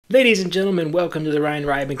Ladies and gentlemen, welcome to the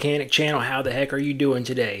Ride Mechanic channel. How the heck are you doing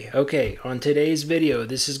today? Okay, on today's video,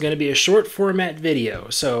 this is going to be a short format video.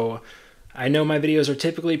 So I know my videos are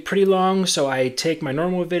typically pretty long, so I take my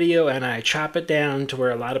normal video and I chop it down to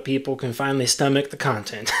where a lot of people can finally stomach the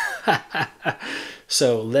content.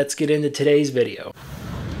 So let's get into today's video.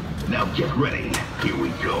 Now get ready. Here we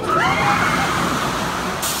go.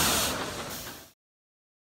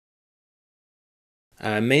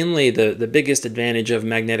 Mainly the biggest advantage of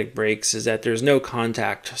magnetic brakes is that there's no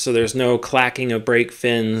contact, so there's no clacking of brake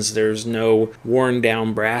fins, there's no worn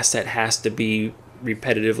down brass that has to be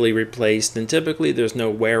repetitively replaced, and typically there's no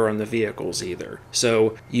wear on the vehicles either.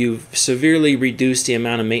 So you've severely reduced the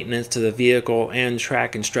amount of maintenance to the vehicle and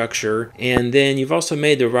track and structure, and then you've also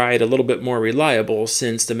made the ride a little bit more reliable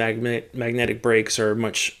since the magnetic brakes are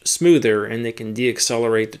much smoother and they can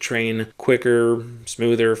deaccelerate the train quicker,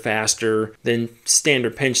 smoother, faster than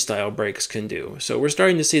standard pinch style brakes can do. So we're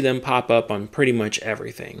starting to see them pop up on pretty much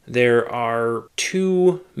everything. There are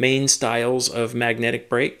two main styles of magnetic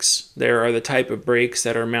brakes. There are the type of brakes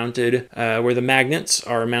that are mounted where the magnets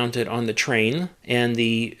are mounted on the train and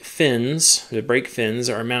the fins, the brake fins,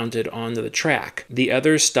 are mounted onto the track. The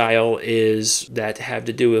other style is that have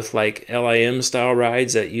to do with like LIM style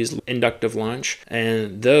rides that use inductive launch,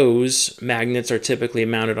 and those magnets are typically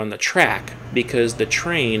mounted on the track because the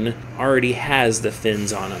train already has the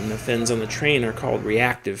fins on them. The fins on the train are called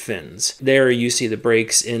reactive fins. There you see the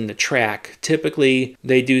brakes in the track. Typically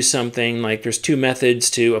they do something like, there's two methods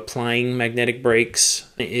to applying magnetic brakes,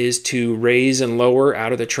 is to raise and lower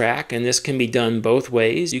out of the track, and this can be done both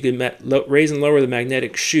ways. You can raise and lower the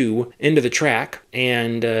magnetic shoe into the track,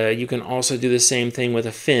 and you can also do the same thing with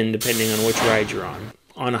a fin depending on which ride you're on.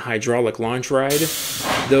 On a hydraulic launch ride,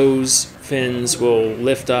 those fins will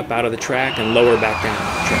lift up out of the track and lower back down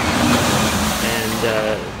the track.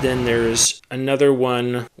 Then there's another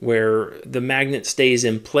one where the magnet stays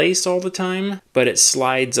in place all the time, but it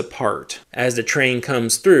slides apart. As the train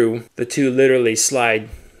comes through, the two literally slide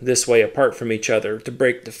this way apart from each other to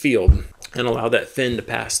break the field and allow that fin to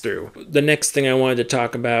pass through. The next thing I wanted to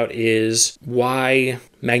talk about is why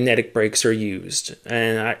magnetic brakes are used.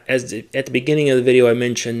 And at the beginning of the video I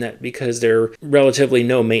mentioned that because there are relatively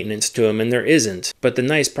no maintenance to them, and there isn't. But the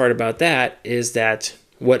nice part about that is that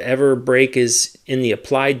whatever brake is in the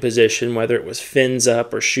applied position, whether it was fins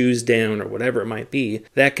up or shoes down or whatever it might be,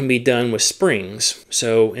 that can be done with springs.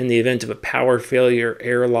 So in the event of a power failure,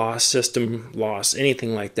 air loss, system loss,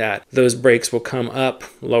 anything like that, those brakes will come up,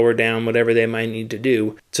 lower down, whatever they might need to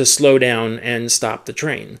do to slow down and stop the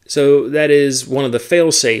train. So that is one of the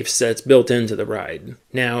fail-safes that's built into the ride.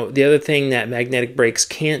 Now, the other thing that magnetic brakes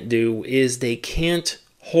can't do is they can't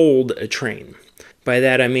hold a train. By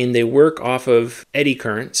that I mean they work off of eddy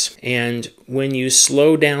currents, and when you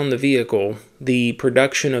slow down the vehicle, the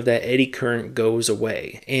production of that eddy current goes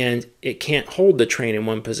away, and it can't hold the train in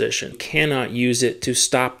one position. You cannot use it to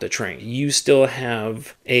stop the train. You still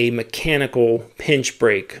have a mechanical pinch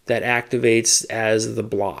brake that activates as the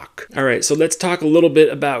block. Alright, so let's talk a little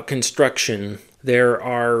bit about construction. There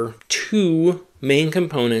are two main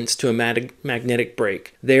components to a magnetic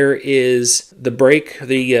brake. There is the brake,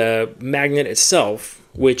 the magnet itself,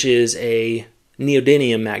 which is a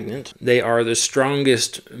neodymium magnet. They are the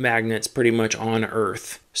strongest magnets pretty much on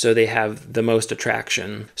Earth, so they have the most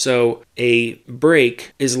attraction. So a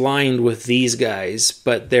brake is lined with these guys,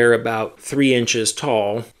 but they're about 3 inches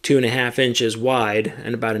tall, 2.5 inches wide,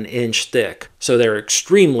 and about 1 inch thick. So they're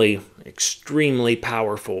extremely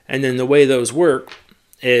powerful. And then the way those work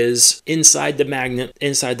is inside the magnet,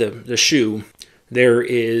 inside the shoe, there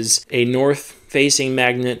is a north-facing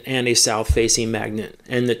magnet and a south-facing magnet,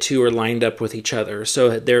 and the two are lined up with each other, so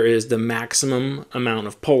that there is the maximum amount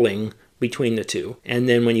of pulling between the two. And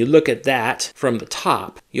then when you look at that from the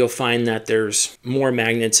top, you'll find that there's more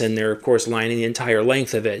magnets in there, of course, lining the entire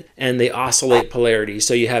length of it, and they oscillate polarity.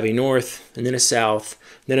 So you have a north, and then a south,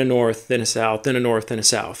 then a north, then a south, then a north, then a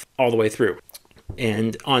south, all the way through.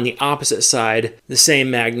 And on the opposite side, the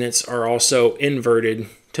same magnets are also inverted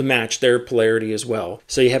to match their polarity as well.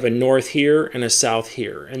 So you have a north here and a south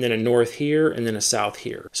here, and then a north here and then a south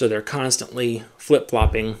here. So they're constantly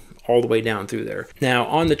flip-flopping all the way down through there. Now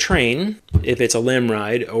on the train, if it's a limb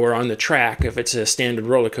ride, or on the track, if it's a standard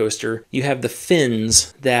roller coaster, you have the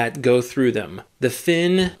fins that go through them. The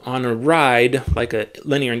fin on a ride, like a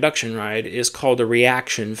linear induction ride, is called a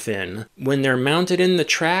reaction fin. When they're mounted in the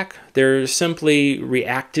track, they're simply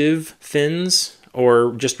reactive fins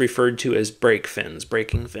or just referred to as brake fins,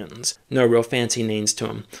 braking fins. No real fancy names to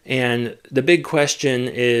them. And the big question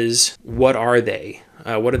is, what are they?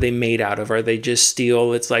 What are they made out of? Are they just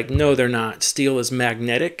steel? It's like, no, they're not. Steel is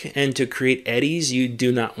magnetic, and to create eddies, you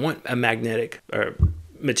do not want a magnetic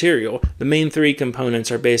material. The main three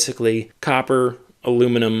components are basically copper,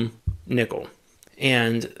 aluminum, nickel.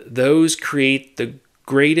 And those create the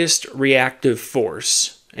greatest reactive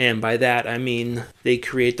force. And by that, I mean they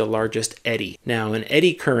create the largest eddy. Now, an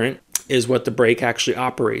eddy current is what the brake actually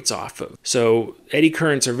operates off of. So eddy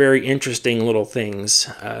currents are very interesting little things.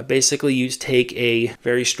 Basically, you take a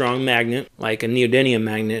very strong magnet, like a neodymium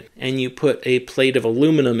magnet, and you put a plate of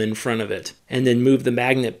aluminum in front of it, and then move the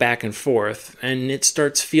magnet back and forth, and it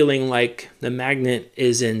starts feeling like the magnet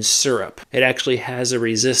is in syrup. It actually has a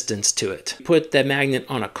resistance to it. Put that magnet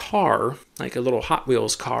on a car, like a little Hot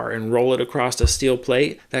Wheels car, and roll it across a steel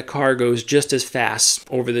plate, that car goes just as fast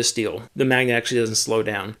over the steel. The magnet actually doesn't slow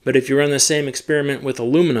down. But if you run the same experiment with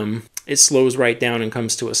aluminum, it slows right down and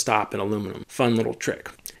comes to a stop in aluminum. Fun little trick.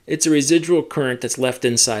 It's a residual current that's left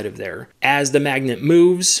inside of there. As the magnet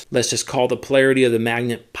moves, let's just call the polarity of the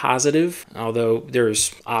magnet positive, although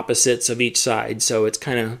there's opposites of each side, so it's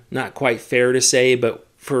kind of not quite fair to say, but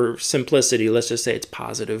for simplicity, let's just say it's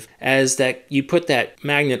positive. As that you put that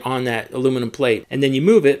magnet on that aluminum plate and then you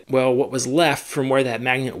move it, well, what was left from where that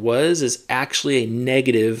magnet was is actually a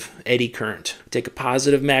negative eddy current. Take a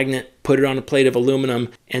positive magnet, put it on a plate of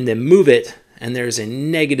aluminum, and then move it, and there's a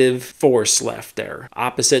negative force left there.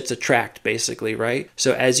 Opposites attract, basically, right?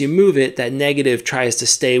 So as you move it, that negative tries to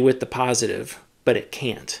stay with the positive, but it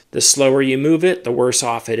can't. The slower you move it, the worse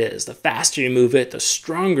off it is. The faster you move it, the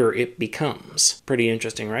stronger it becomes. Pretty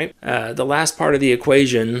interesting, right? The last part of the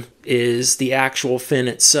equation is the actual fin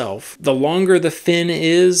itself. The longer the fin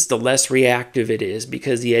is, the less reactive it is,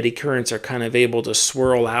 because the eddy currents are kind of able to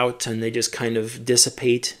swirl out and they just kind of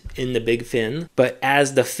dissipate in the big fin. But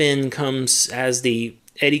as the fin comes, as the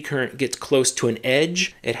eddy current gets close to an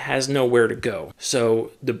edge, it has nowhere to go.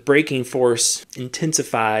 So the braking force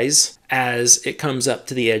intensifies as it comes up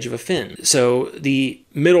to the edge of a fin. So the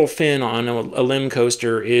middle fin on a limb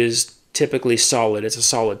coaster is typically solid. It's a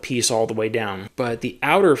solid piece all the way down. But the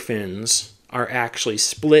outer fins are actually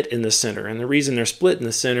split in the center. And the reason they're split in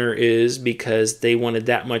the center is because they wanted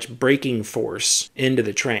that much braking force into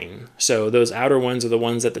the train. So those outer ones are the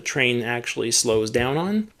ones that the train actually slows down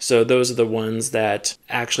on. So those are the ones that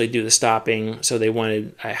actually do the stopping. So they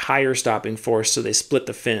wanted a higher stopping force, so they split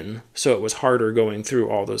the fin. So it was harder going through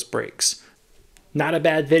all those brakes. Not a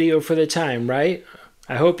bad video for the time, right?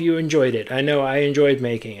 I hope you enjoyed it. I know I enjoyed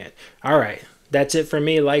making it. All right. That's it for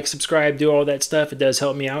me. Like, subscribe, do all that stuff. It does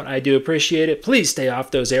help me out. I do appreciate it. Please stay off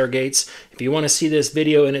those air gates. If you want to see this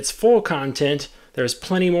video in its full content, there's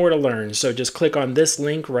plenty more to learn. So just click on this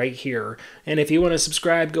link right here. And if you want to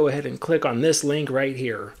subscribe, go ahead and click on this link right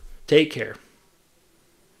here. Take care.